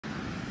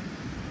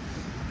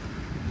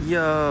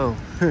Yo!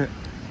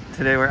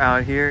 Today we're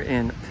out here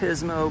in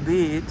Pismo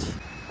Beach.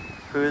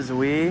 Who's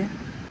we?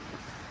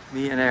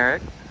 Me and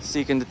Eric.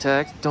 Seek and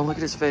detect. Don't look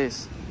at his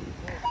face.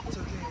 It's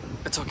okay.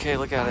 It's okay,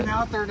 look at it. I'm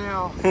out there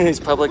now. He's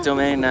public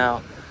domain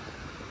now.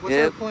 What's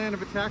our plan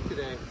of attack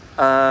today?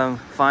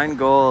 Find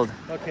gold.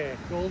 Okay,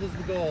 gold is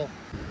the goal.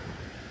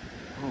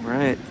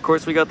 Alright. Of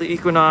course we got the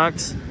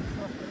Equinox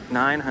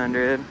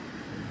 900.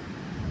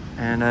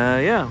 And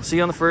yeah, I'll see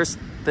you on the first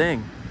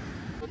thing.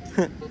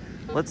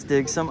 Let's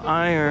dig some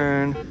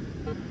iron.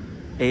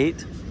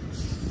 8.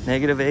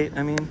 -8,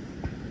 I mean.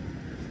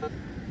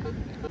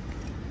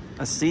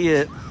 I see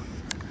it.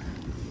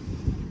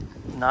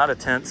 Not a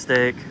tent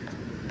stake.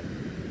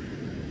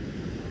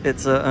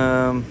 It's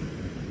a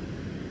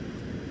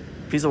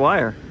piece of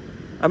wire.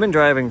 I've been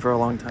driving for a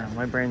long time.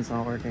 My brain's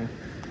not working.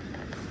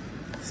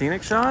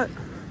 Scenic shot?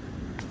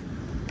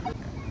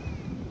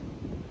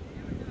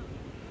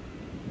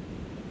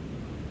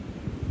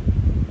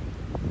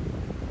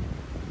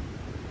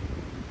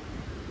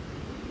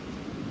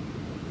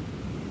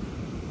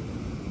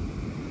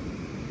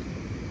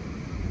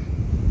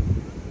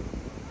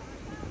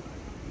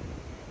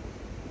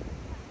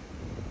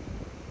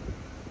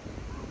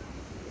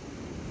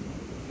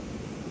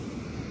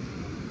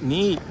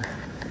 Neat.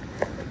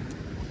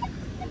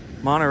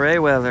 Monterey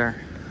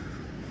weather.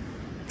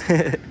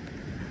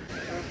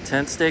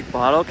 Tent stake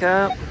bottle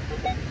cap.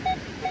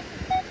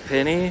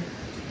 Penny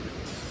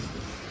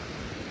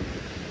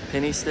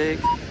stake.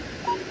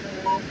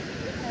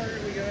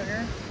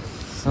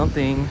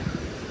 Something.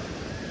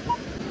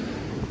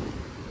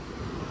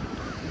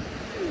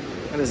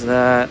 What is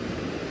that?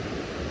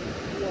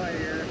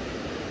 Wire.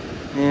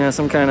 Yeah,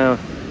 some kind of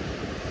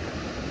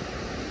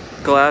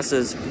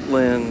glasses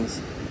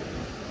lens.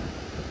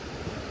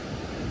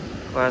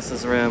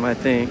 Glasses rim, I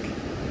think.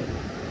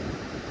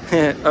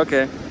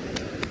 Okay,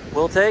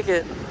 we'll take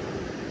it.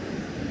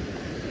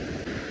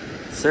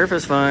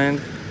 Surface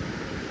find.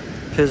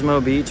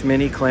 Pismo Beach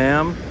mini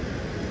clam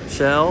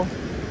shell.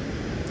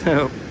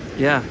 Oh,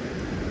 yeah.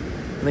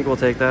 I think we'll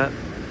take that.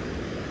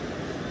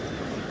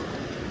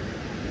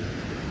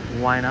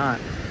 Why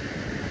not?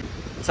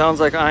 Sounds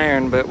like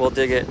iron, but we'll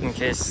dig it in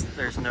case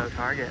there's no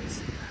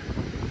targets.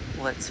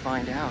 Let's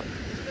find out.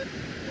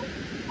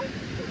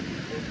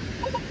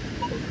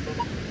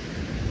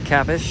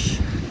 Capish,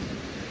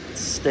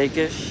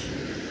 steakish,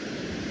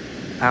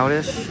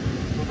 outish.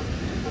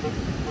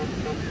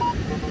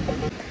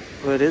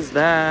 What is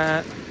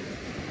that?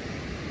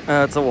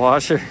 It's a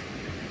washer.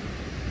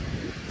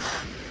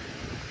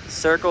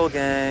 Circle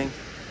gang.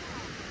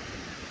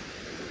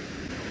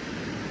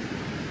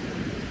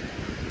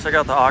 Check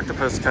out the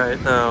octopus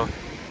kite though.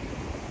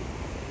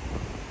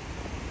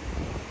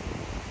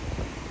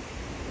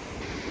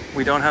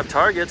 We don't have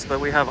targets, but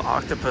we have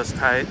octopus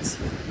kites.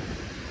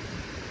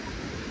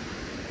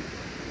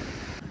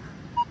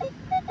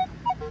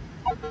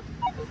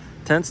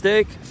 Tent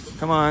stake?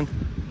 Come on.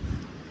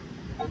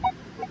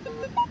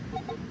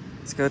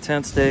 Let's go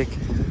tent stake.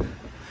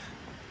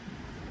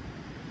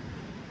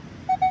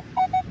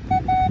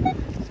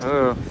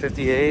 Oh,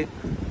 58.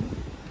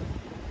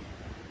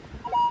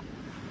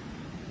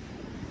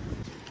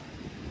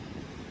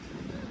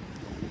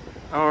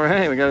 All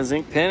right, we got a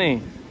zinc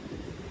penny.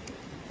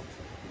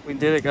 We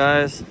did it,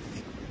 guys.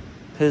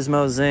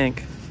 Pismo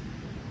zinc.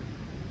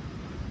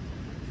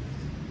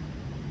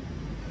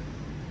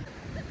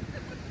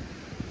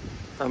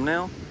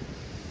 Thumbnail?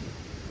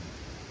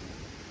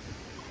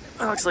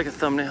 That looks like a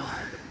thumbnail.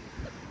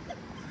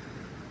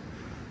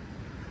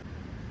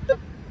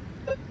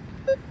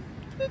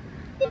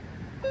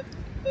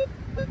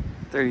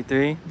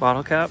 $33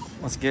 bottle cap.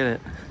 Let's get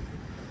it.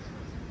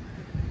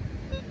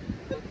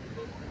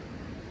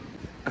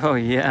 Oh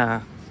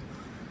yeah.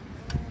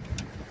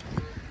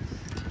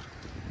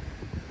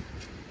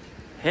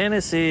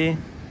 Hennessy.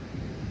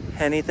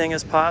 Anything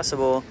is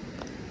possible.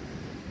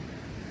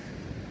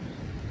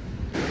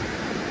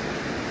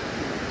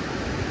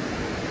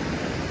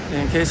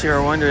 In case you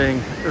are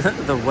wondering,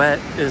 the wet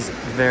is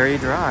very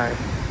dry.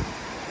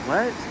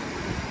 What?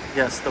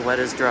 Yes, the wet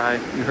is dry.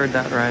 You heard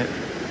that right.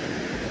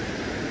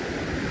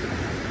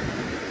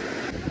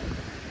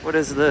 What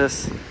is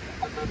this?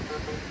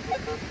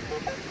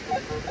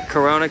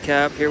 Corona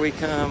cap, here we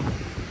come.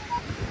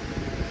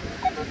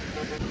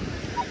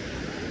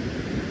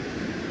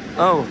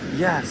 Oh,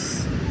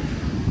 yes.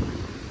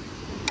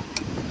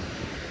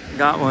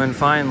 Got one,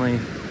 finally.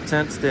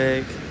 Tent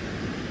stake.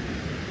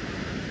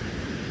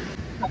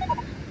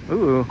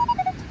 Ooh.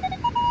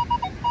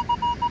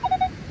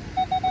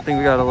 I think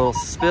we got a little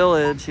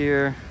spillage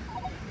here.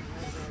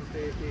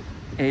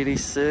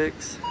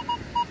 86.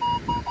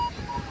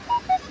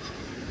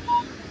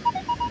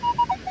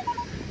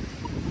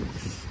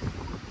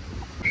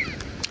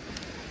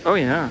 Oh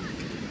yeah,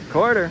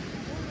 quarter.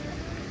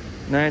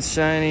 Nice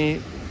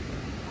shiny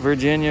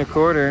Virginia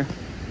quarter.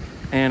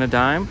 And a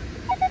dime.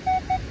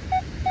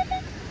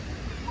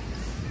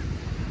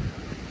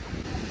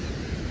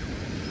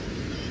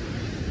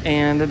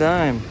 And a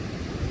dime.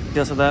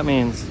 Guess what that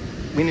means?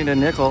 We need a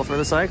nickel for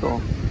the cycle.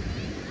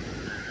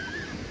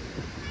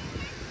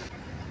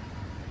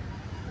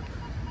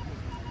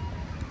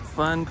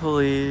 Fun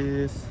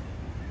police.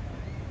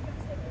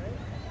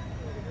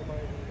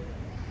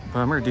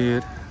 Bummer,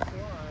 dude. I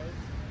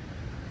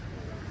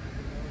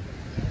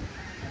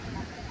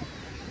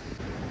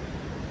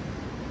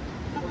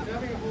was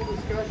having a whole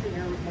discussion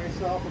here with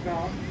myself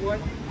about what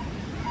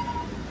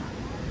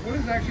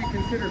is actually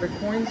considered a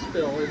coin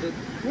spill. Is it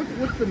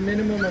what's the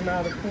minimum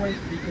amount of coins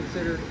to be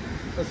considered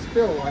a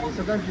spill? I mean,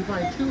 sometimes you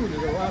find 2 and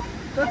you go, well,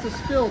 that's a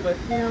spill, but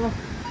you know,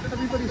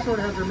 everybody sort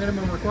of has their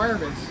minimum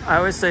requirements. I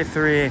always say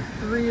 3.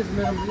 3 is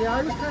minimum. Yeah,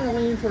 I was kind of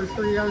leaning towards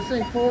 3. I was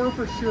saying 4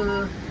 for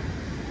sure.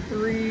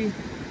 3, you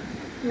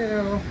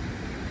know,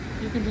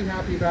 you can be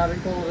happy about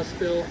it, call it a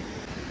spill.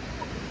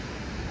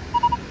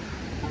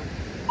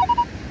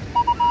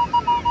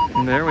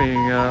 There we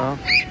go.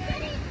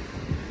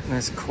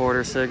 Nice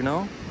quarter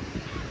signal.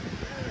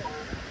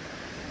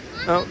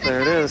 Oh,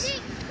 there it is.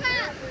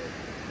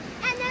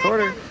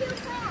 Quarter.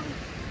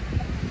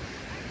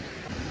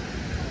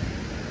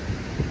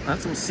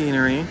 That's some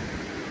scenery.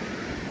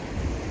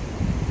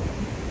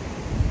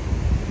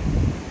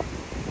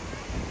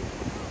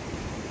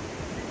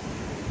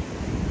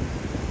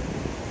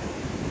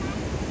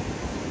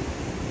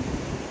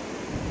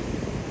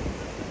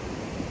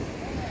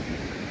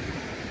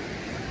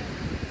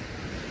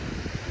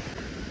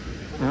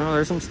 Oh,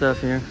 there's some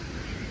stuff here.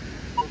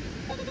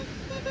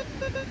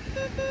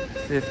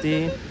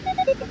 50,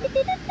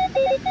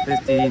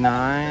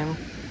 59.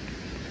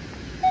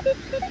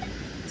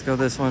 Let's go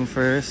this one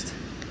first.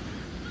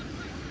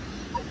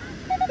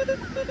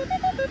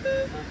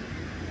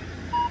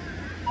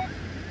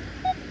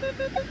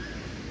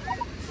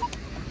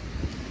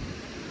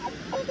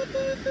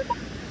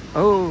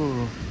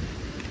 Oh.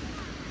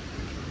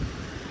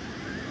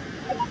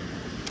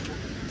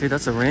 Dude,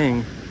 that's a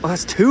ring. Oh,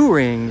 that's 2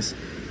 rings.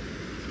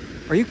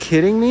 Are you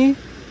kidding me?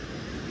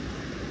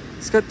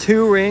 It's got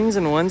 2 rings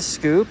and 1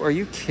 scoop. Are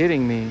you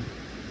kidding me?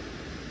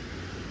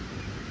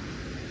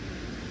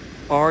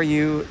 Are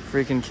you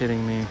freaking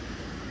kidding me?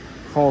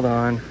 Hold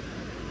on.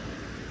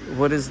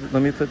 What is,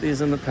 let me put these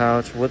in the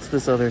pouch. What's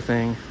this other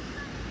thing?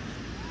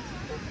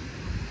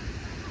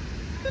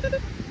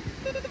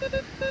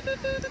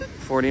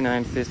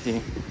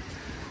 $49.50.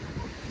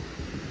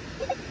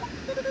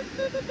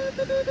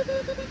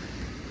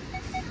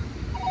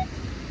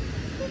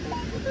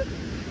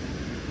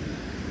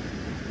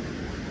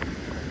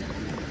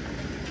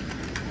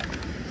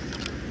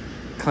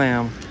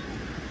 Clam.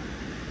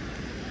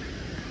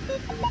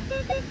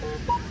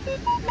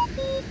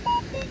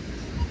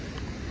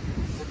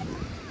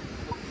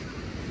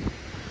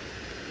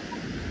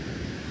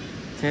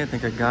 Okay, I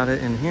think I got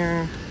it in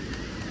here.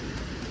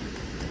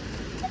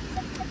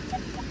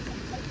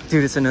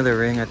 Dude, it's another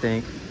ring, I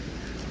think.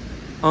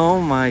 Oh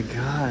my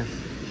gosh.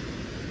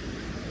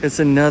 It's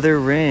another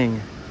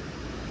ring.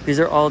 These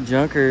are all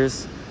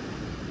junkers.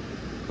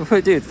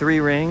 Wait, dude, 3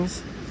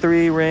 rings?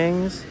 3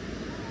 rings?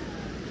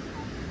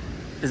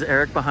 Is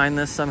Eric behind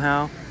this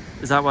somehow?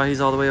 Is that why he's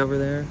all the way over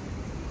there?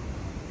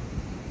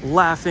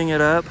 Laughing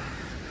it up?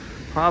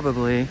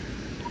 Probably.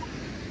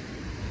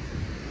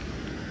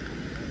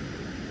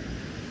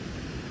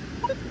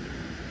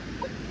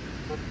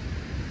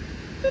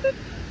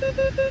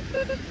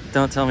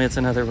 Don't tell me it's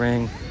another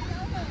ring.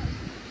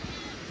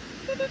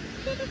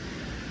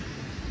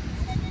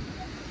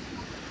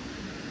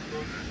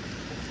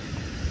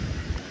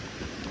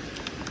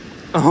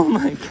 Oh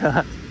my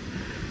god.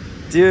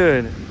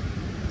 Dude.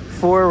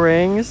 4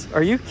 rings?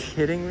 Are you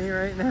kidding me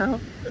right now?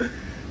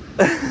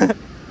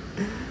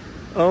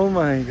 Oh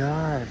my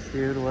gosh,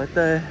 dude. What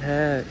the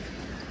heck?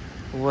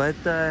 What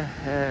the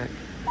heck?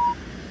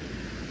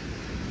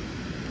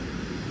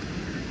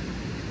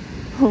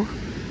 Oh.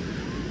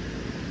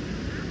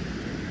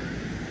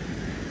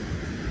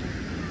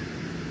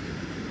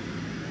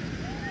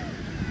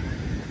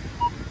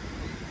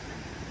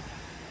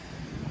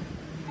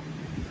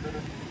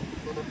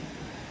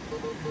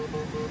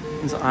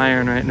 There's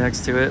iron right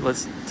next to it.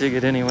 Let's dig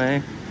it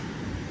anyway.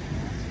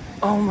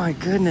 Oh my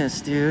goodness,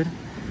 dude.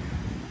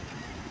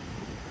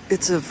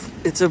 It's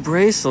a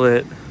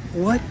bracelet.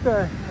 What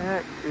the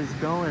heck is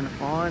going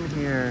on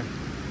here?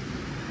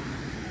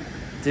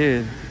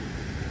 Dude.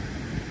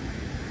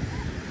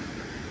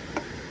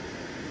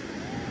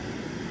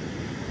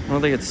 I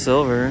don't think it's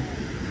silver.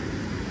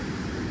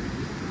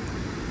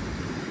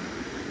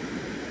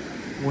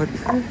 What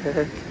the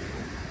heck?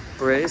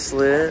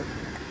 Bracelet.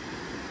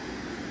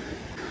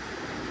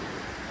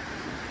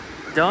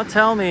 Don't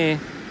tell me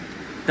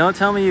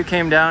you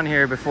came down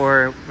here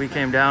before we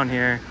came down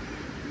here.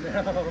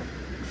 No.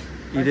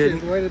 You didn't?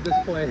 I avoided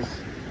this place.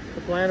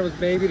 The plan was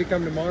maybe to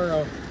come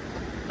tomorrow.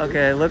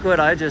 Okay, look what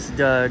I just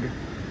dug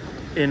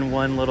in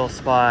one little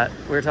spot.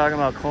 We were talking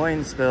about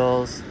coin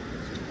spills.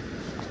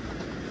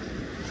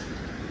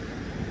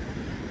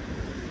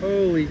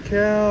 Holy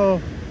cow.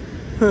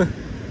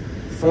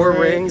 4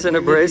 rings and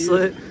a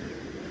bracelet.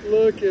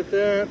 Look at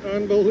that,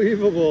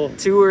 unbelievable.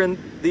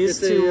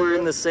 These two were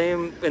in the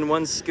same, in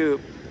one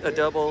scoop, a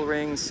double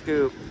ring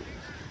scoop.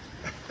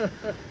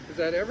 Is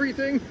that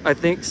everything? I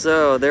think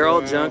so. They're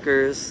all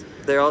junkers.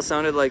 They all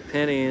sounded like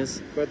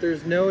pennies. But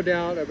there's no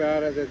doubt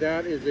about it that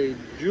that is a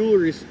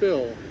jewelry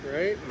spill,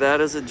 right?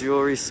 That is a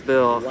jewelry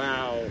spill.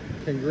 Wow.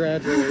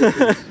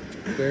 Congratulations.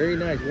 Very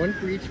nice. One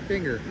for each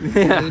finger.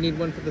 Yeah. You need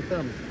one for the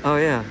thumb. Oh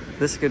yeah,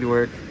 this could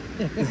work.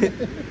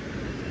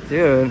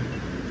 Dude,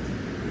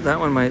 that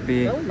one might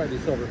be. That one might be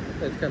silver.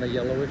 It's kind of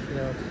yellowish, you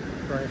know, it's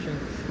brownish.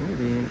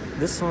 Maybe.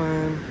 This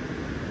one.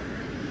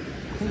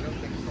 I don't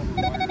think silver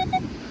wires are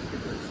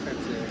super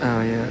expensive.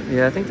 Oh yeah.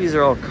 Yeah, I think these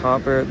are all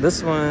copper.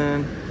 This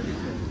one.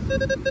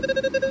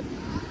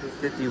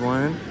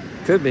 51.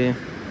 Could be.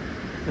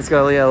 It's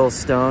got a little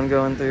stone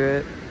going through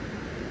it.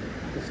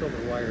 The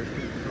silver wires are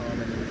pretty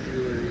common in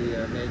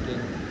jewelry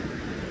making.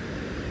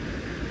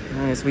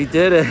 Nice, we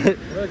did it.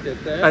 Look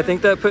at that. I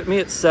think that put me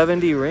at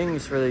 70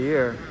 rings for the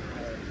year.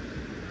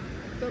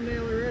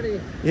 Thumbnail already.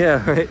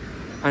 Yeah, right.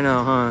 I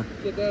know, huh?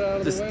 Get that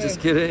out of the way.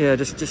 Just get it. Yeah,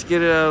 just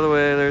get it out of the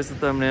way. There's the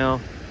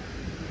thumbnail.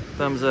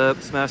 Thumbs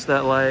up. Smash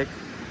that like.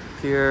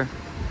 Pure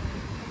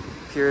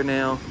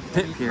nail.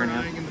 Pure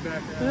nail. In the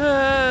background.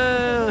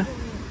 Ah.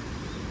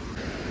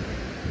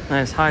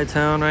 Nice high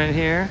tone right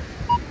here.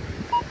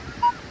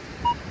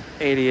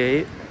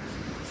 88.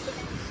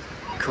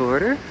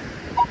 Quarter.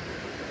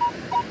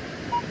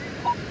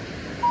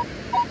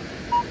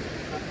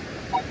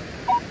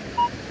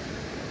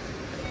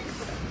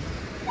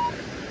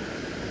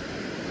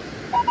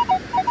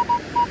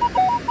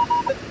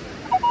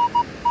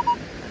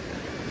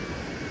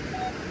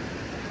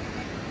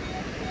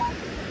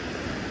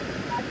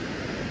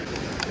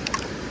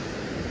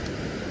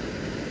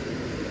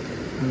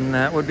 And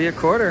that would be a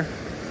quarter.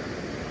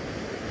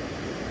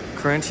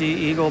 Crunchy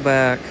eagle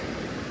back.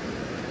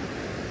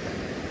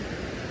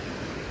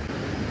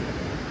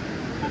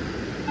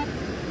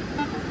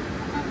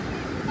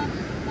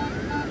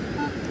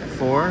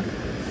 Four.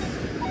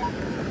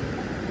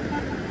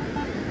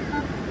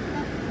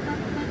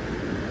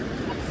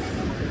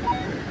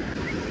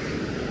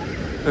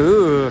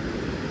 Ooh.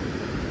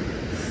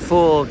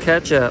 Full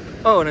ketchup.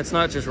 Oh, and it's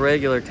not just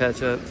regular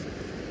ketchup.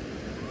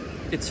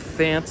 It's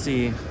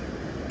fancy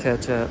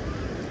ketchup.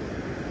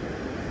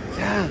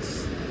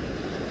 Yes.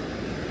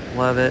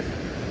 Love it.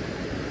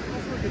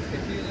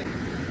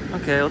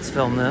 Okay, let's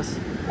film this.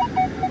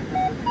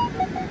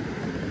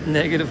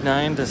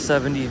 -9 to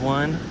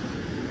 71.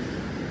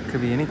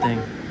 Could be anything.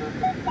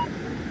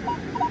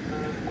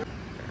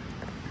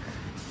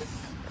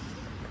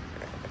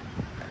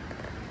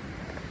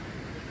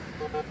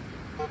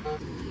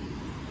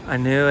 I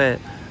knew it.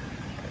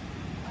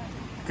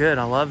 Good,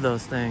 I love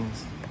those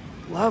things.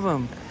 Love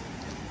them.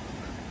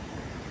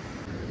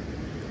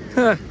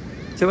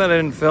 Too bad I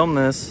didn't film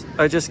this.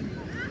 I just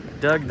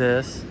dug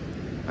this.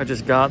 I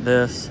just got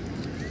this.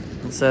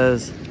 It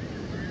says,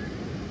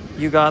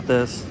 "You got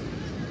this."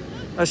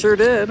 I sure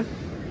did.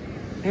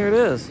 Here it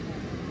is.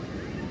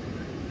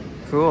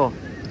 Cool.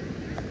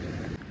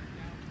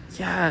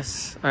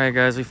 Yes. All right,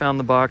 guys, we found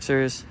the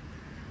boxers.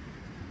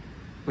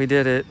 We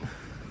did it.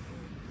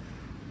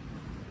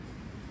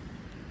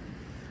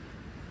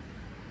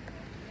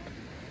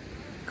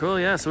 Cool,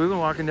 yeah, so we've been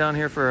walking down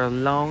here for a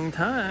long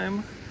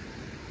time.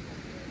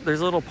 There's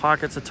little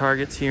pockets of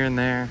targets here and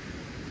there,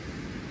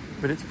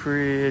 but it's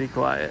pretty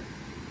quiet.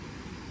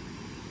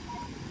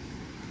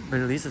 But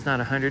at least it's not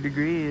 100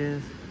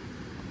 degrees.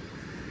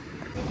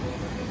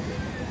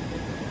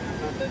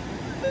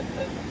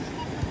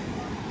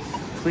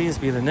 Please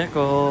be the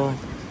nickel.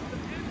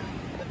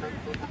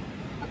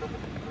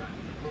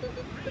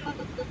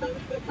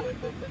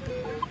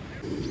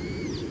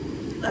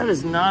 That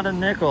is not a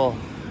nickel.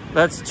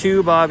 That's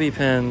 2 bobby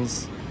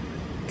pins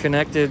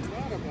connected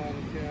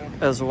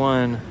as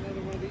one.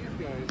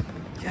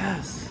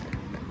 Yes.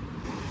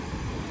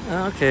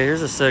 Okay,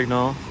 here's a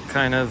signal.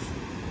 Kind of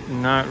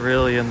not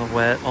really in the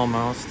wet,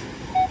 almost.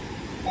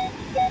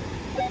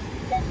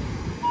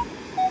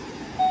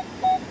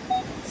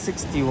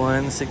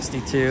 $61,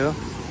 $62.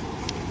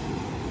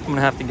 I'm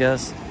gonna have to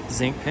guess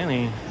zinc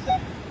penny.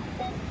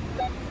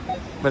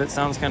 But it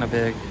sounds kind of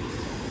big.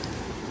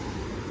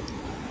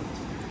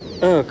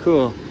 Oh,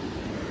 cool.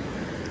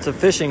 It's a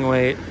fishing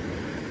weight.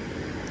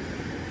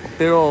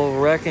 Big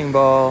old wrecking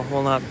ball.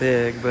 Well, not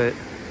big, but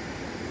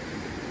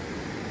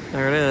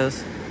there it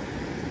is.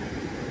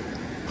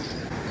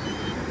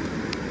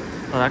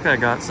 Oh, that guy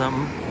got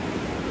something.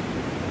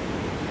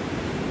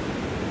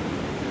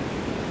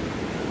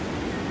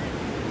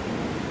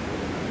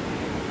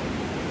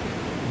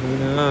 Who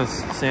knows?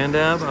 Sand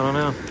dab? I don't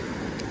know.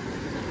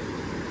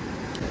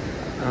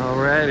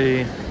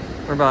 Alrighty.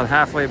 We're about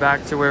halfway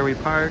back to where we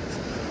parked.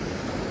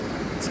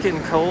 It's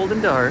getting cold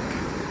and dark.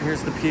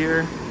 Here's the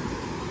pier.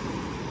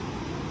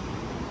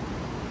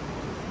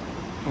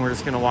 And we're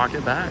just gonna walk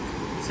it back,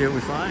 see what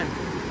we find.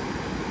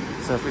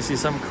 So if we see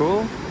something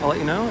cool, I'll let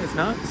you know. If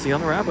not, see you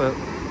on the wrap up.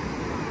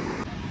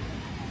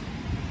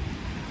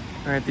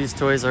 All right, these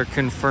toys are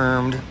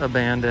confirmed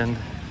abandoned.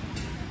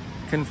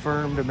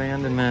 Confirmed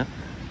abandonment.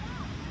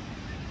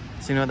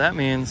 So you know what that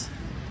means?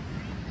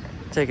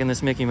 Taking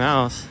this Mickey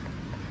Mouse.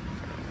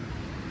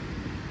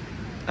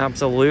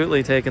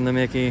 Absolutely taking the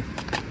Mickey.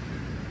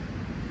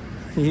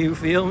 You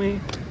feel me?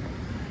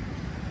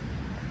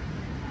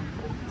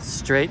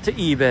 Straight to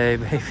eBay,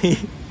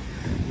 baby.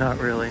 Not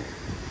really.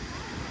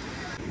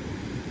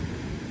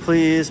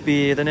 Please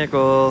be the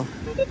nickel.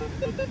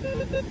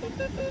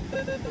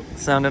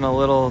 Sounding a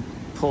little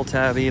pull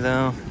tabby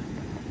though.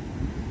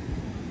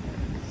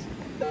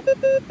 A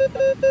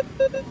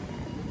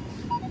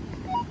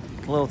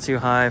little too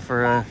high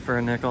for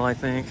a nickel, I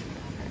think.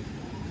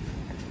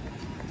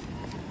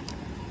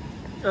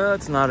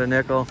 It's not a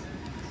nickel.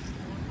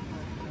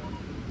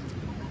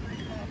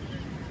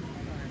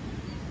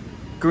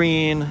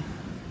 Green.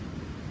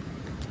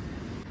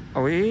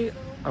 Are we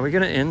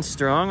gonna end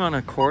strong on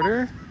a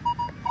quarter?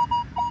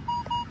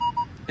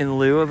 In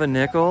lieu of a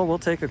nickel, we'll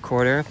take a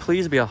quarter.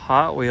 Please be a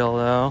Hot Wheel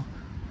though.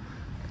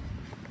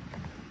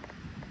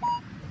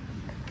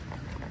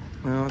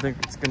 I don't think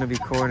it's gonna be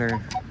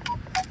quarter.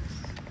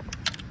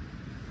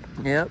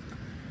 Yep.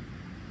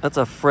 That's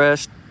a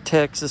fresh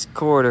Texas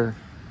quarter.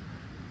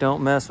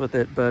 Don't mess with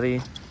it,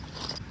 buddy.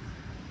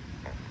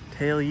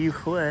 Tell you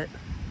what.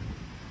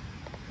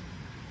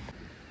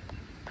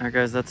 Alright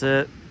guys, that's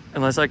it.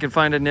 Unless I can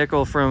find a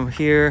nickel from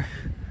here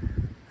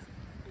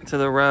to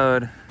the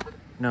road.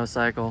 No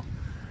cycle.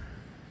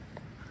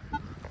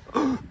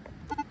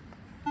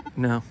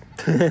 No.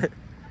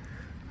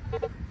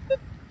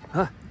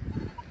 Huh. I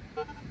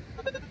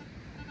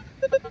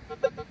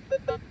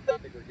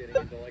think we're getting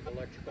into like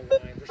electrical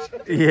lines or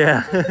something.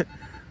 Yeah.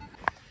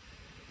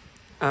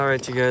 All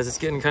right, you guys, it's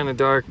getting kind of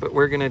dark, but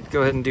we're gonna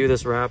go ahead and do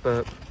this wrap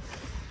up.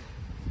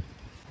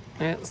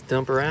 Yeah, let's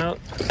dump her out.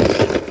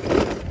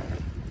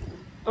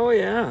 Oh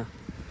yeah.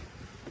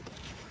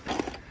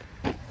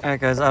 All right,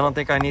 guys, I don't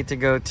think I need to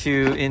go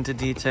too into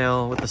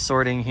detail with the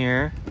sorting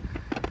here.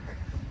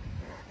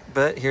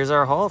 But here's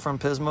our haul from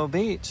Pismo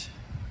Beach.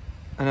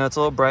 I know it's a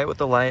little bright with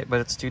the light,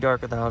 but it's too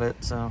dark without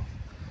it, so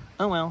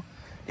oh well.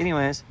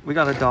 Anyways, we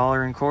got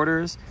 $1 in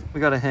quarters, we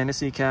got a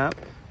Hennessy cap,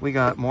 we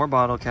got more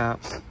bottle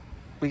caps,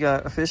 we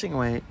got a fishing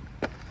weight,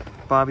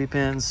 bobby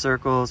pins,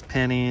 circles,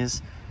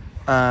 pennies,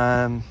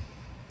 no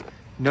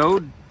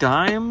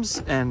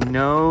dimes, and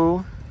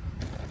no...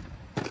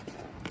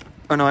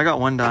 Oh no, I got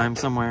 1 dime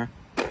somewhere.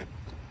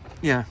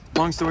 Yeah,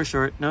 long story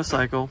short, no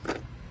cycle.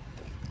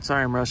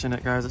 Sorry I'm rushing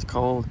it, guys, it's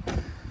cold.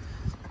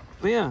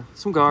 But yeah,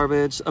 some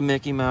garbage, a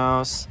Mickey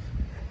Mouse,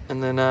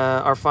 and then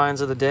our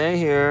finds of the day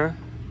here.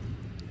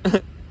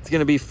 It's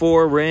gonna be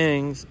 4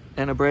 rings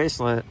and a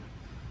bracelet,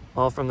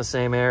 all from the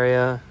same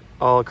area,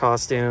 all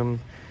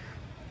costume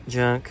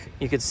junk.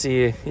 You could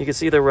see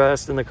the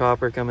rust and the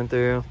copper coming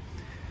through.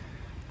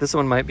 This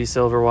one might be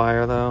silver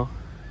wire though.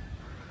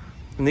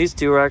 And these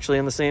 2 are actually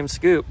in the same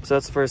scoop, so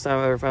that's the first time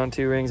I've ever found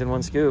 2 rings in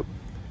 1 scoop.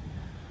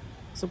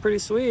 So pretty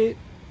sweet.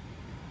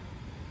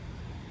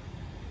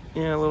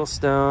 Yeah, little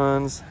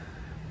stones.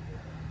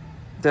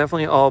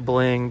 Definitely all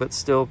bling, but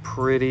still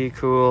pretty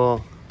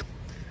cool.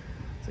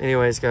 So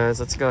anyways, guys,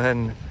 let's go ahead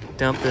and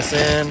dump this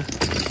in.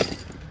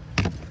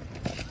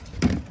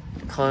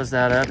 Close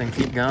that up and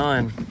keep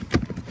going.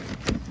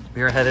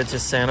 We are headed to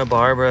Santa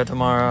Barbara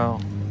tomorrow.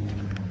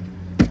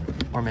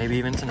 Or maybe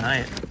even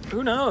tonight.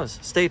 Who knows?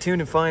 Stay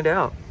tuned and find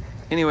out.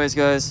 Anyways,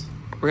 guys,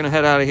 we're gonna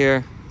head out of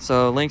here.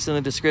 So links in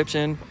the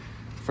description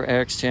for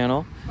Eric's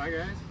channel. Bye,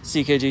 guys.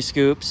 CKG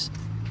Scoops.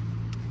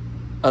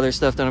 Other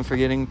stuff that I'm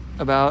forgetting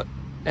about.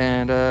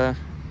 And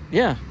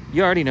yeah,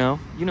 you already know.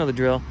 You know the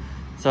drill.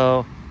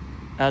 So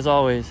as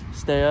always,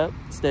 stay up,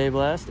 stay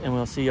blessed, and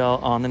we'll see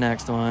y'all on the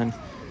next one.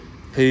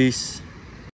 Peace.